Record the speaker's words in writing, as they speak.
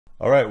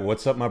All right,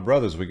 what's up, my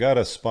brothers? We got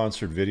a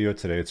sponsored video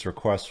today. It's a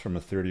request from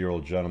a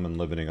 30-year-old gentleman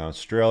living in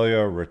Australia,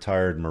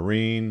 retired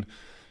Marine,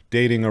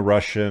 dating a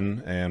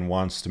Russian, and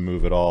wants to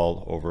move it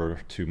all over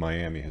to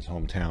Miami, his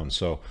hometown.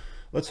 So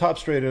let's hop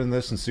straight into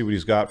this and see what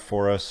he's got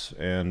for us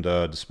and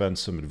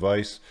dispense some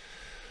advice.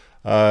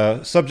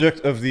 Subject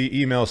of the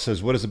email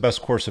says, what is the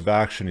best course of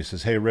action? He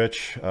says, hey,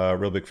 Rich,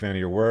 real big fan of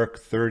your work.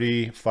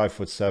 30,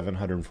 5'7",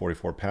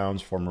 144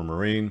 pounds, former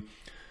Marine.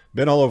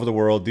 Been all over the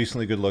world,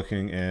 decently good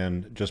looking,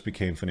 and just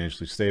became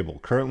financially stable.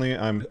 Currently,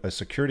 I'm a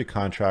security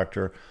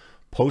contractor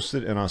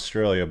posted in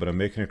Australia, but I'm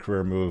making a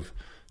career move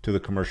to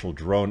the commercial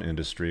drone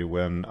industry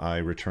when I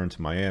return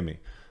to Miami.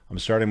 I'm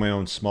starting my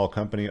own small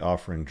company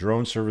offering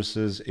drone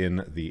services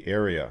in the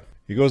area.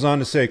 He goes on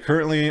to say,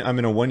 currently I'm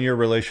in a one-year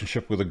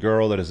relationship with a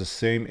girl that is the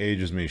same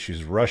age as me.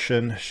 She's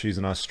Russian. She's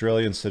an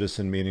Australian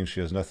citizen, meaning she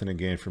has nothing to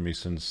gain from me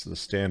since the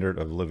standard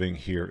of living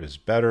here is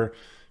better.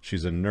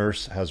 She's a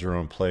nurse, has her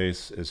own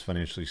place, is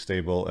financially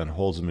stable, and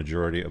holds a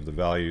majority of the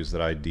values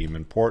that I deem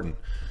important.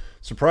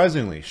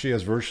 Surprisingly, she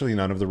has virtually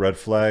none of the red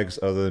flags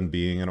other than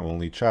being an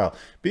only child.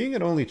 Being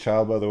an only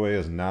child, by the way,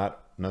 is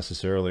not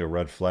necessarily a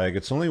red flag.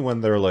 It's only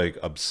when they're like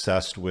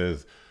obsessed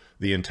with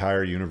the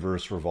entire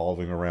universe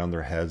revolving around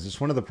their heads.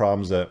 It's one of the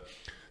problems that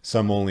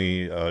some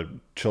only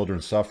children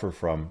suffer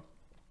from,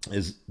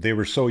 is they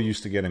were so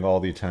used to getting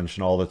all the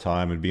attention all the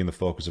time and being the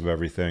focus of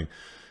everything.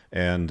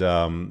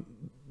 And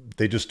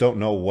they just don't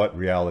know what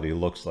reality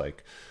looks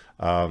like.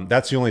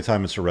 That's the only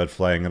time it's a red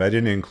flag. And I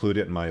didn't include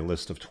it in my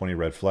list of 20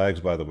 red flags,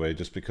 by the way,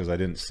 just because I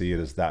didn't see it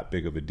as that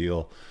big of a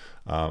deal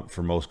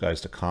for most guys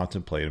to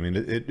contemplate. I mean,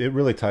 it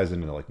really ties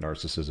into like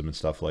narcissism and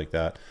stuff like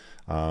that.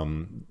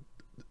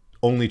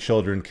 Only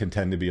children can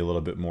tend to be a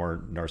little bit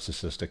more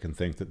narcissistic and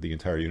think that the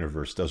entire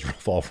universe does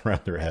revolve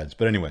around their heads.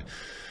 But anyway,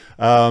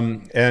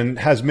 and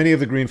has many of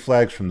the green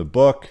flags from the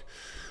book.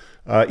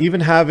 Even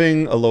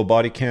having a low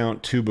body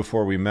count, 2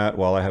 before we met,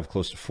 while I have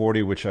close to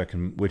 40, which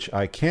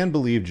I can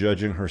believe,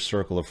 judging her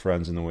circle of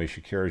friends and the way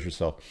she carries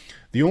herself.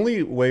 The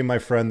only way, my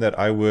friend, that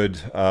I would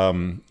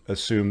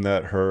assume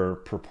that her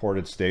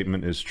purported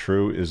statement is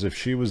true is if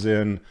she was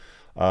in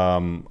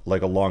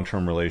like a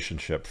long-term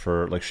relationship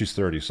for, like, she's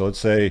 30. So let's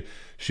say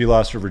she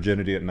lost her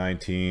virginity at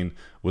 19,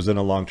 was in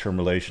a long-term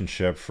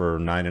relationship for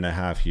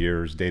 9.5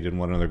 years, dated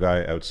one other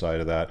guy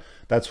outside of that.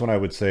 That's when I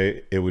would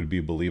say it would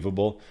be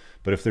believable.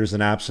 But if there's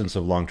an absence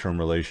of long-term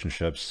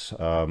relationships,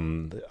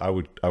 I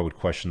would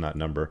question that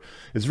number.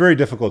 It's very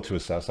difficult to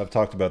assess. I've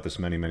talked about this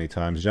many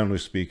times. Generally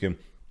speaking,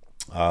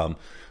 I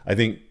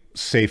think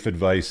safe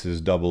advice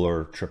is double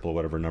or triple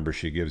whatever number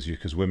she gives you,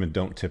 because women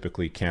don't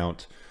typically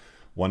count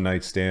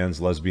one-night stands,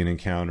 lesbian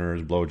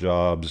encounters,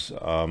 blowjobs,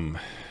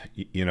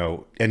 you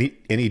know,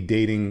 any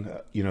dating,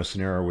 you know,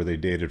 scenario where they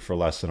dated for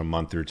less than a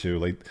month or two.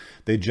 Like,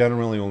 they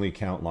generally only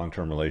count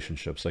long-term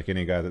relationships, like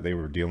any guy that they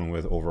were dealing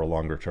with over a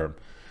longer term.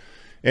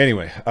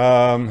 Anyway,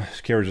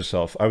 carries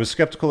herself. I was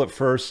skeptical at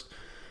first,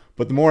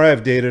 but the more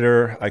I've dated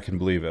her, I can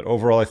believe it.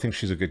 Overall, I think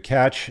she's a good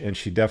catch, and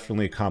she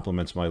definitely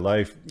complements my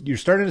life. You're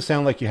starting to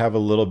sound like you have a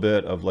little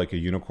bit of like a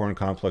unicorn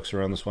complex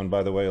around this one,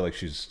 by the way. Like,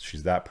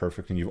 she's that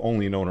perfect, and you've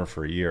only known her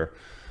for a year.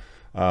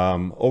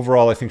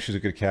 Overall, I think she's a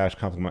good catch.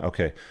 Compliment.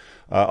 Okay.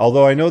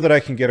 Although I know that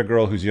I can get a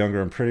girl who's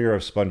younger and prettier.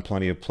 I've spun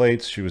plenty of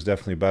plates. She was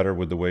definitely better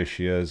with the way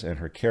she is and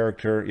her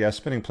character. Yeah,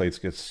 spinning plates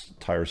gets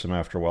tiresome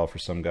after a while for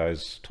some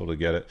guys. Totally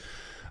get it.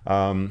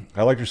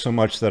 I liked her so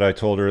much that I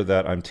told her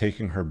that I'm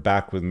taking her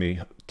back with me,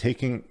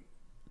 taking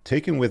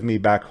with me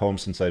back home,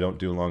 since I don't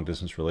do long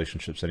distance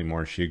relationships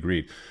anymore. And she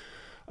agreed.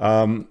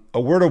 A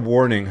word of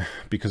warning,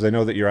 because I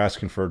know that you're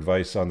asking for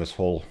advice on this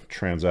whole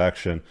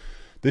transaction.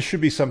 This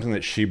should be something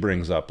that she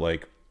brings up,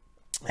 like,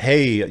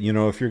 hey, you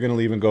know, if you're going to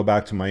leave and go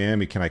back to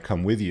Miami, can I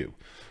come with you?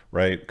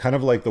 Right? Kind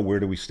of like the where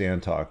do we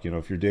stand talk. You know,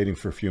 if you're dating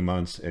for a few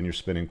months and you're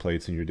spinning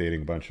plates and you're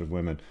dating a bunch of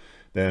women,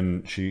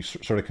 then she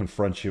sort of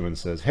confronts you and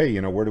says, hey,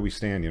 you know, where do we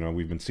stand? You know,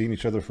 we've been seeing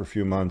each other for a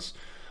few months.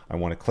 I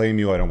want to claim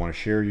you. I don't want to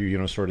share you, you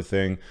know, sort of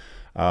thing.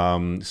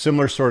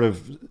 Similar sort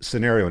of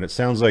scenario. And it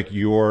sounds like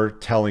you're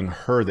telling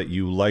her that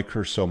you like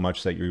her so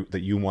much that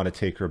you want to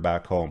take her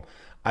back home.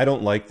 I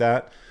don't like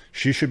that.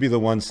 She should be the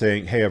one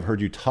saying, hey, I've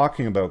heard you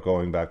talking about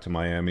going back to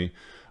Miami.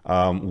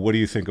 What do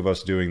you think of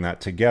us doing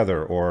that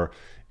together? Or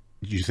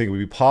do you think it would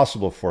be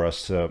possible for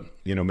us to,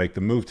 you know, make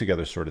the move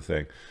together, sort of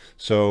thing?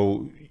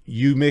 So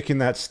you making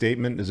that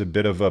statement is a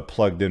bit of a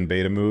plugged in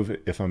beta move,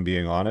 if I'm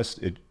being honest.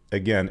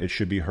 Again, it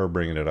should be her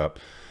bringing it up.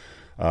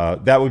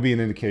 That would be an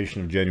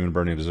indication of genuine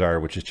burning desire,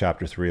 which is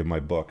chapter 3 of my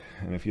book.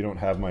 And if you don't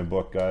have my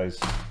book, guys,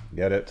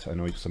 get it. I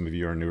know some of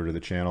you are newer to the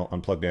channel.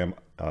 Unplugged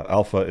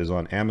Alpha is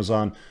on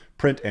Amazon,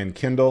 print and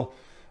Kindle,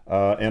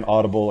 and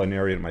Audible. I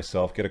narrate it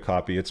myself. Get a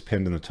copy. It's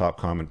pinned in the top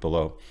comment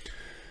below.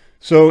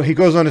 So he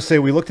goes on to say,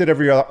 we looked at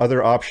every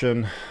other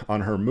option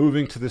on her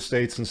moving to the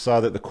States and saw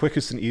that the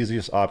quickest and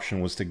easiest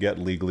option was to get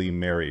legally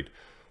married.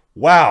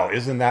 Wow,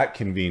 isn't that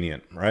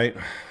convenient, right?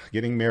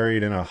 Getting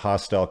married in a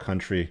hostile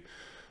country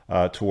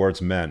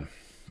towards men.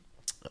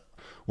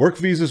 Work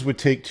visas would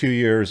take 2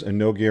 years and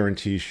no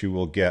guarantee she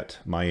will get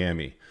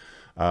Miami.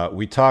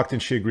 We talked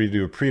and she agreed to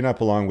do a prenup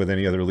along with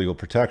any other legal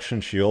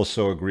protection. She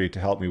also agreed to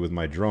help me with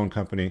my drone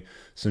company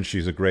since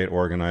she's a great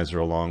organizer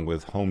along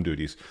with home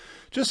duties.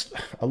 Just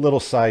a little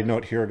side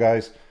note here,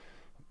 guys.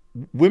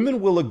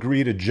 Women will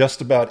agree to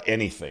just about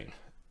anything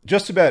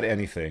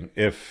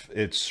if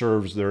it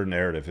serves their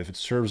narrative, if it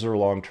serves their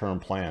long-term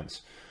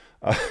plans.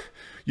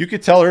 You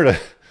could tell her to,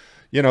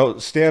 you know,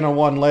 stand on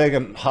one leg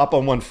and hop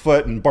on one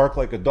foot and bark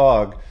like a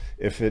dog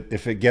if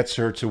it gets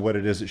her to what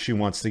it is that she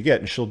wants to get,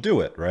 and she'll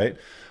do it, right?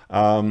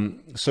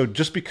 So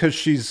just because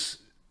she's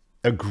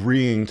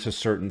agreeing to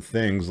certain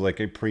things like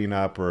a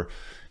prenup or,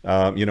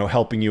 you know,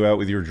 helping you out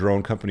with your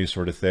drone company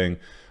sort of thing,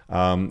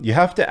 you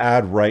have to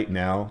add right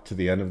now to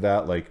the end of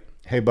that, like,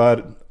 hey,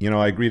 bud, you know,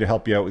 I agree to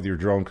help you out with your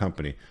drone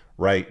company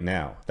right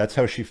now. That's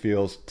how she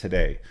feels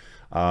today.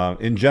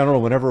 In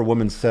general, whenever a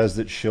woman says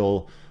that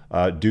she'll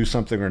do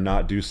something or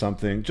not do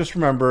something, just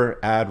remember,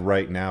 add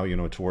right now, you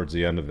know, towards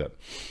the end of it.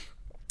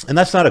 And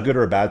that's not a good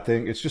or a bad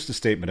thing. It's just a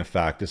statement of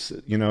fact. It's,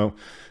 you know,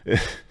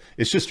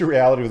 it's just a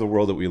reality of the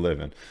world that we live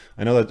in.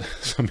 I know that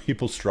some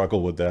people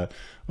struggle with that.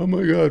 Oh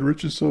my God,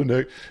 Rich is so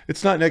negative.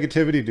 It's not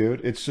negativity,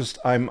 dude. It's just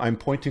I'm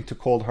pointing to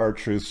cold, hard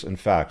truths and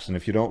facts. And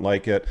if you don't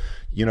like it,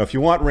 you know, if you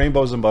want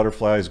rainbows and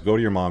butterflies, go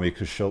to your mommy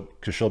because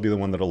she'll be the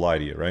one that'll lie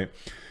to you, right?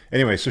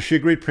 Anyway, so she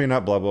agreed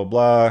prenup, blah, blah,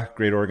 blah.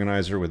 Great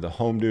organizer with the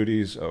home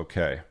duties.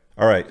 Okay.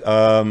 All right.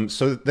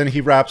 So then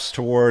he wraps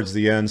towards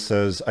the end,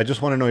 says, I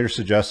just want to know your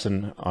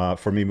suggestion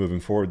for me moving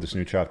forward, this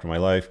new chapter of my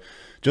life.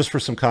 Just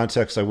for some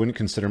context, I wouldn't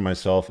consider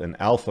myself an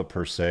alpha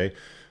per se.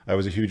 I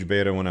was a huge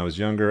beta when I was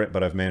younger,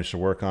 but I've managed to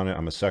work on it.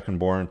 I'm a second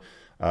born.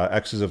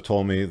 Exes have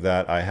told me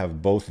that I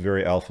have both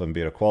very alpha and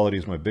beta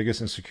qualities. My biggest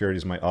insecurity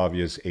is my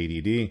obvious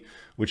ADD,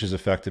 which has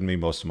affected me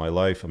most of my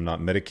life. I'm not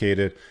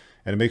medicated,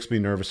 and it makes me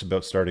nervous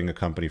about starting a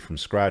company from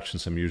scratch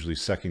since I'm usually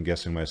second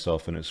guessing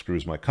myself and it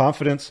screws my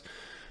confidence.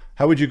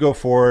 How would you go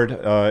forward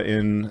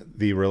in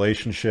the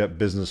relationship,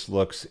 business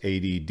looks,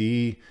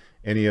 ADD?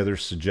 Any other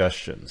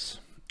suggestions?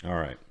 All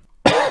right.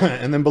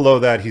 And then below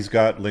that, he's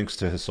got links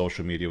to his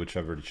social media, which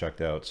I've already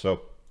checked out.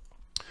 So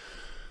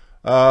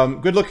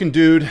good looking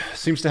dude,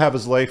 seems to have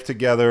his life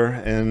together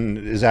and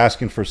is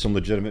asking for some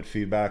legitimate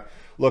feedback.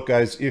 Look,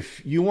 guys,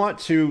 if you want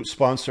to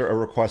sponsor a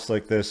request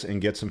like this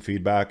and get some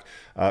feedback,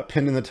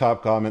 pinned in the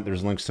top comment,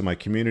 there's links to my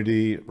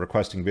community,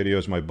 requesting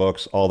videos, my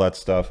books, all that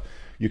stuff.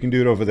 You can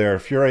do it over there.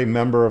 If you're a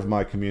member of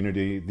my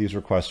community, these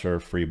requests are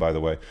free, by the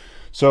way.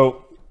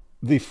 So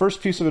the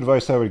first piece of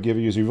advice I would give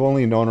you is you've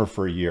only known her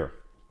for a year.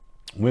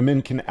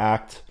 Women can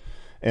act,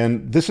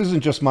 and this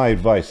isn't just my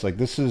advice. Like,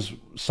 this is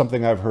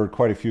something I've heard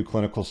quite a few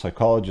clinical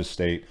psychologists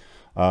state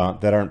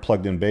that aren't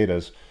plugged in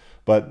betas,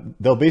 but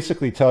they'll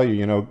basically tell you,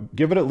 you know,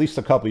 give it at least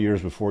a couple of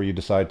years before you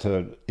decide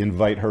to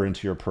invite her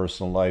into your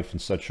personal life in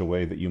such a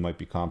way that you might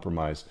be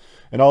compromised.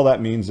 And all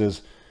that means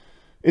is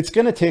it's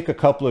going to take a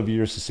couple of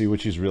years to see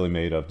what she's really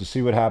made of, to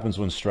see what happens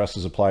when stress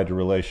is applied to a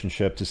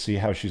relationship, to see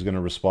how she's going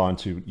to respond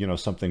to, you know,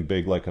 something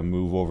big like a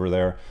move over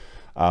there.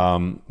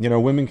 You know,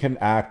 women can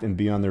act and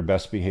be on their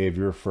best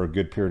behavior for a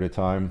good period of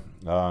time.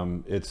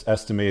 It's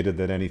estimated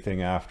that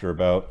anything after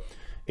about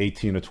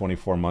 18 to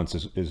 24 months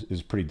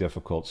is pretty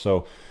difficult.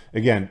 So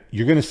again,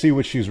 you're going to see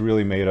what she's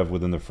really made of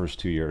within the first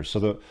 2 years.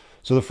 So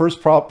the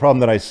first problem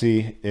that I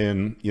see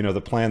in, you know, the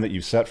plan that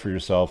you've set for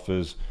yourself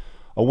is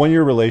a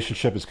 1-year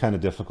relationship is kind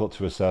of difficult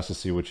to assess to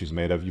see what she's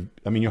made of.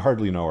 I mean, you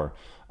hardly know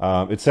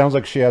her. It sounds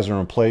like she has her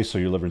own place, so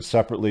you're living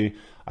separately.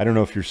 I don't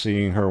know if you're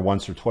seeing her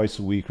once or twice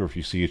a week or if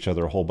you see each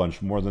other a whole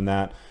bunch more than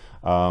that.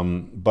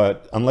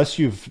 But unless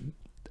you've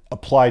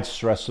applied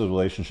stress to the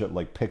relationship,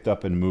 like picked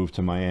up and moved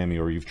to Miami,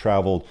 or you've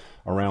traveled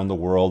around the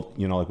world,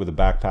 you know, like with a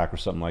backpack or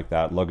something like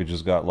that, luggage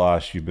has got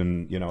lost, you've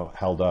been, you know,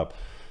 held up,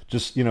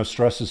 just, you know,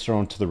 stress is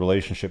thrown to the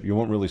relationship, you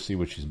won't really see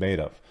what she's made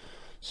of.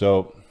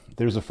 So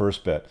there's the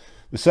first bit.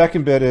 The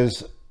second bit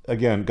is,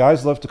 again,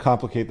 guys love to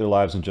complicate their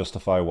lives and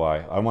justify why.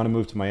 I want to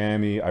move to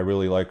Miami. I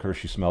really like her.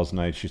 She smells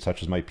nice. She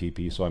touches my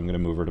pee-pee, so I'm going to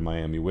move her to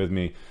Miami with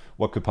me.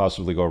 What could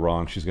possibly go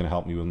wrong? She's going to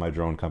help me with my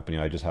drone company.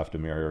 I just have to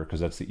marry her because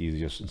that's the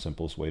easiest and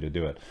simplest way to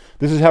do it.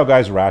 This is how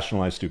guys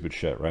rationalize stupid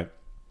shit, right?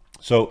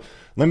 So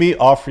let me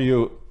offer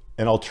you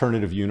an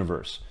alternative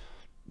universe.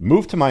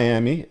 Move to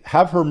Miami,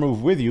 have her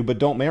move with you, but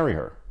don't marry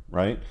her,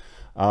 right?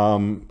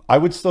 I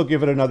would still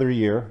give it another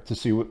year to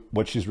see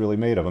what she's really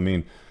made of. I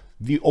mean,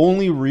 the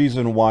only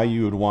reason why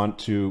you would want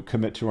to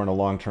commit to her on a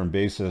long-term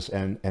basis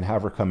and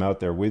have her come out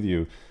there with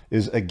you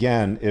is,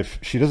 again, if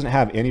she doesn't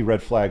have any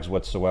red flags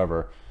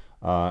whatsoever.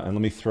 And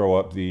let me throw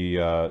up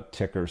the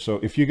ticker. So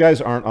if you guys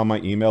aren't on my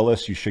email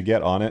list, you should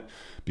get on it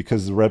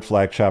because the red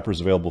flag chapter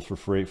is available for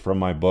free from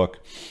my book.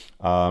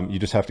 You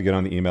just have to get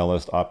on the email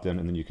list, opt in,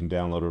 and then you can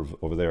download it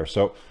over there.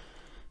 So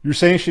you're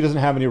saying she doesn't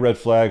have any red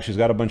flags. She's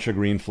got a bunch of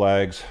green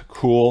flags.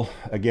 Cool.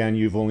 Again,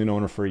 you've only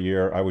known her for a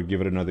year. I would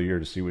give it another year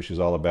to see what she's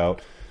all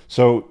about.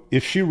 So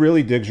if she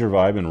really digs your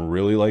vibe and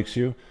really likes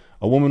you,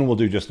 a woman will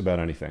do just about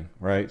anything,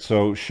 right?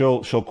 So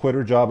she'll quit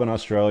her job in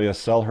Australia,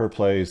 sell her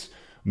place,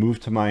 move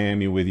to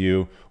Miami with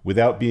you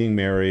without being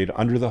married,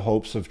 under the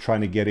hopes of trying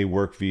to get a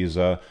work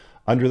visa,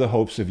 under the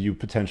hopes of you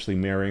potentially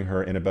marrying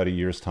her in about a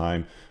year's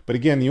time. But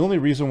again, the only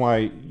reason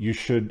why you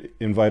should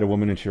invite a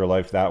woman into your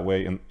life that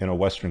way in a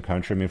Western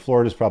country, I mean,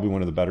 Florida is probably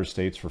one of the better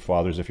states for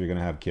fathers if you're going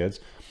to have kids,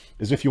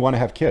 is if you want to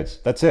have kids.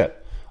 That's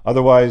it.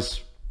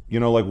 Otherwise, you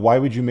know, like, why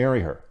would you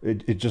marry her?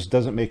 It just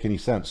doesn't make any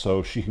sense.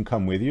 So she can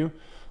come with you.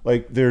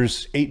 Like,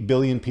 there's 8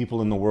 billion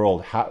people in the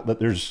world.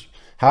 There's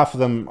half of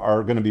them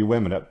are going to be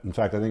women. In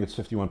fact, I think it's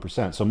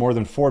 51%. So more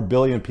than 4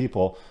 billion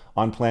people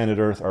on planet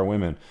Earth are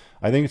women.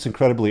 I think it's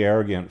incredibly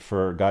arrogant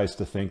for guys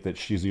to think that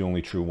she's the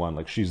only true one.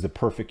 Like, she's the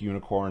perfect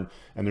unicorn,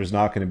 and there's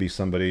not going to be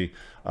somebody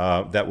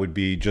that would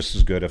be just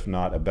as good, if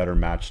not a better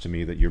match to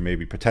me, that you're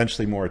maybe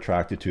potentially more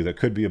attracted to, that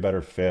could be a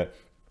better fit,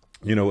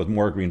 you know, with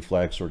more green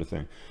flags sort of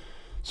thing.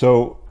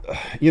 So,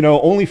 you know,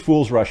 only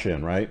fools rush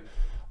in, right?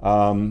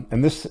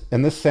 And this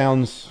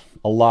sounds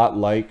a lot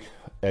like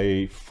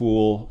a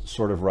fool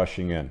sort of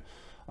rushing in.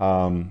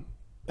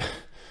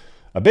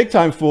 A big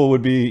time fool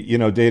would be, you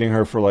know, dating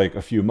her for like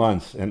a few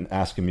months and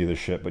asking me this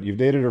shit, but you've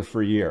dated her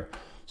for a year.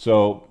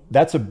 So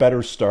that's a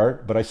better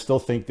start, but I still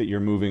think that you're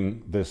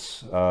moving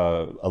this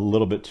a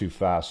little bit too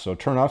fast. So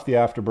turn off the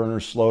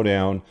afterburners, slow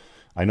down.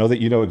 I know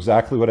that you know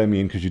exactly what I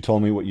mean because you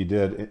told me what you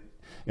did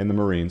in the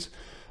Marines.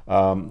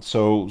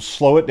 So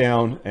slow it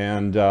down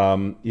and,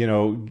 you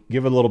know,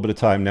 give it a little bit of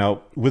time.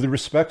 Now, with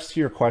respects to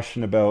your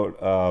question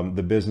about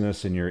the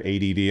business and your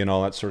ADD and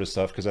all that sort of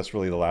stuff, because that's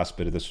really the last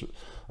bit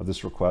of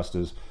this request,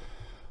 is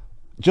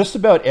just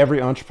about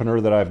every entrepreneur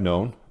that I've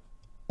known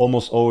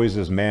almost always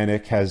is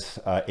manic, has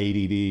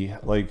ADD.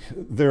 Like,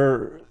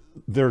 they're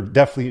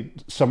definitely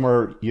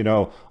somewhere, you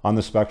know, on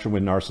the spectrum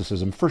with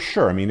narcissism for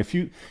sure. I mean, if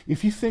you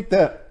think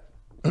that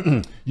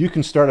you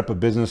can start up a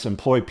business,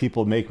 employ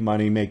people, make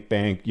money, make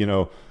bank, you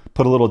know,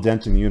 put a little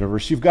dent in the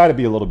universe, you've got to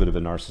be a little bit of a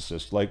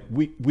narcissist. Like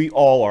we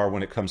all are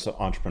when it comes to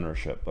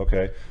entrepreneurship.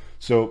 Okay.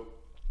 So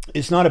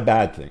it's not a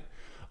bad thing.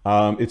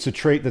 It's a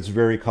trait that's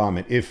very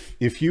common.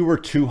 If you were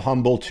too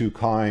humble, too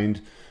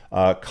kind,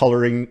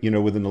 coloring, you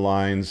know, within the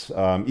lines,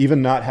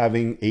 even not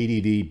having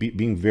ADD,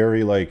 being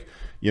very like,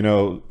 you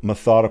know,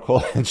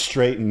 methodical and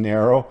straight and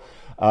narrow,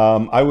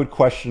 I would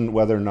question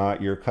whether or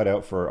not you're cut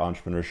out for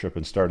entrepreneurship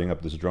and starting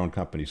up this drone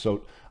company.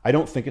 So I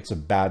don't think it's a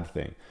bad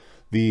thing.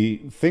 The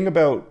thing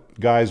about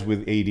guys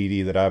with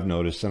ADD that I've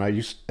noticed, and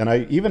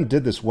I even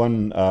did this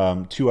one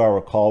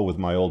 2-hour call with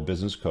my old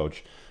business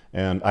coach,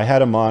 and I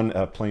had him on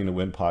Playing to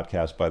Win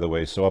podcast, by the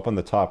way. So up on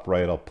the top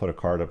right, I'll put a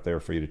card up there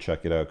for you to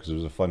check it out because it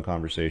was a fun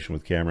conversation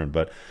with Cameron.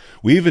 But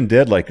we even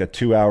did like a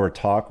 2-hour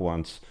talk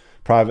once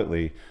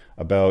privately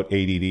about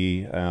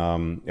ADD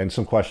and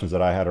some questions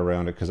that I had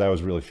around it because I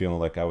was really feeling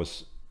like I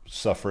was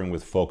suffering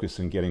with focus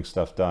and getting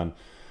stuff done.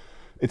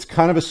 It's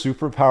kind of a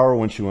superpower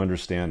once you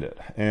understand it.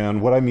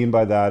 And what I mean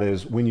by that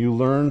is when you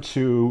learn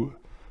to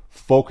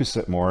focus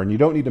it more, and you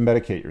don't need to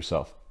medicate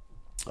yourself,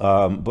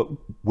 but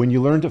when you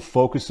learn to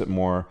focus it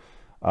more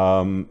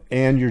and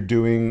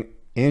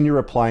you're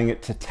applying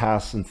it to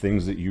tasks and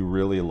things that you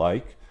really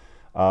like,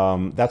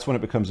 that's when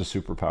it becomes a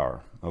superpower.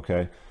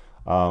 Okay.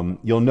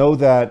 You'll know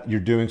that you're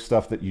doing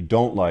stuff that you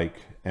don't like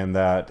and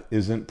that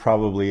isn't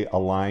probably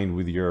aligned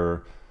with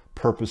your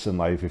purpose in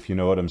life, if you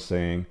know what I'm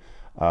saying.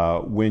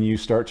 When you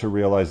start to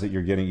realize that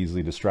you're getting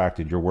easily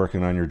distracted, you're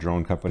working on your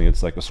drone company,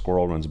 it's like a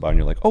squirrel runs by and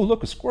you're like, oh,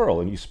 look, a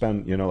squirrel. And you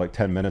spend, you know, like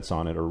 10 minutes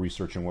on it or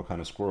researching what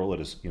kind of squirrel it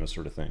is, you know,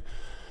 sort of thing.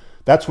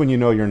 That's when you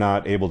know you're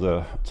not able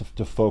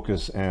to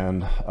focus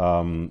and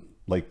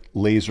like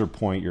laser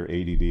point your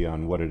ADD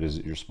on what it is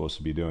that you're supposed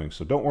to be doing.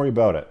 So don't worry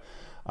about it.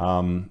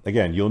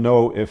 Again, you'll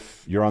know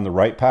if you're on the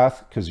right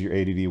path because your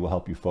ADD will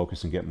help you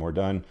focus and get more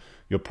done.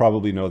 You'll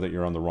probably know that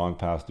you're on the wrong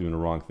path doing the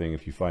wrong thing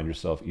if you find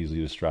yourself easily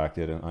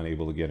distracted and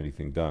unable to get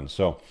anything done.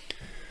 So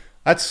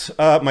that's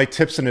my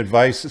tips and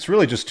advice. It's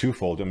really just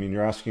twofold. I mean,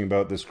 you're asking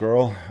about this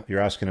girl, you're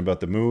asking about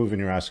the move,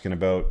 and you're asking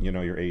about, you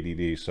know, your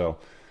ADD. So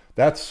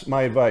that's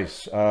my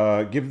advice.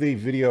 Give the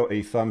video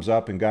a thumbs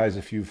up. And guys,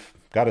 if you've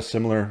got a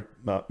similar,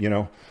 you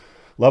know,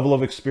 level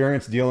of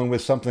experience dealing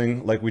with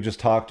something like we just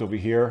talked over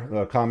here,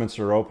 the comments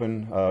are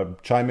open.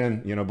 Chime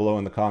in, you know, below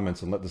in the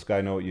comments and let this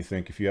guy know what you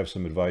think if you have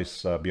some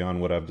advice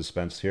beyond what I've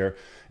dispensed here.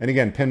 And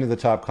again, pinned to the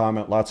top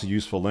comment, lots of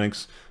useful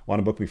links. Want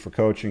to book me for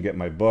coaching, get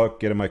my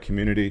book, get in my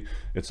community.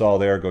 It's all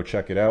there. Go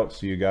check it out.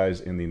 See you guys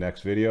in the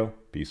next video.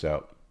 Peace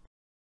out.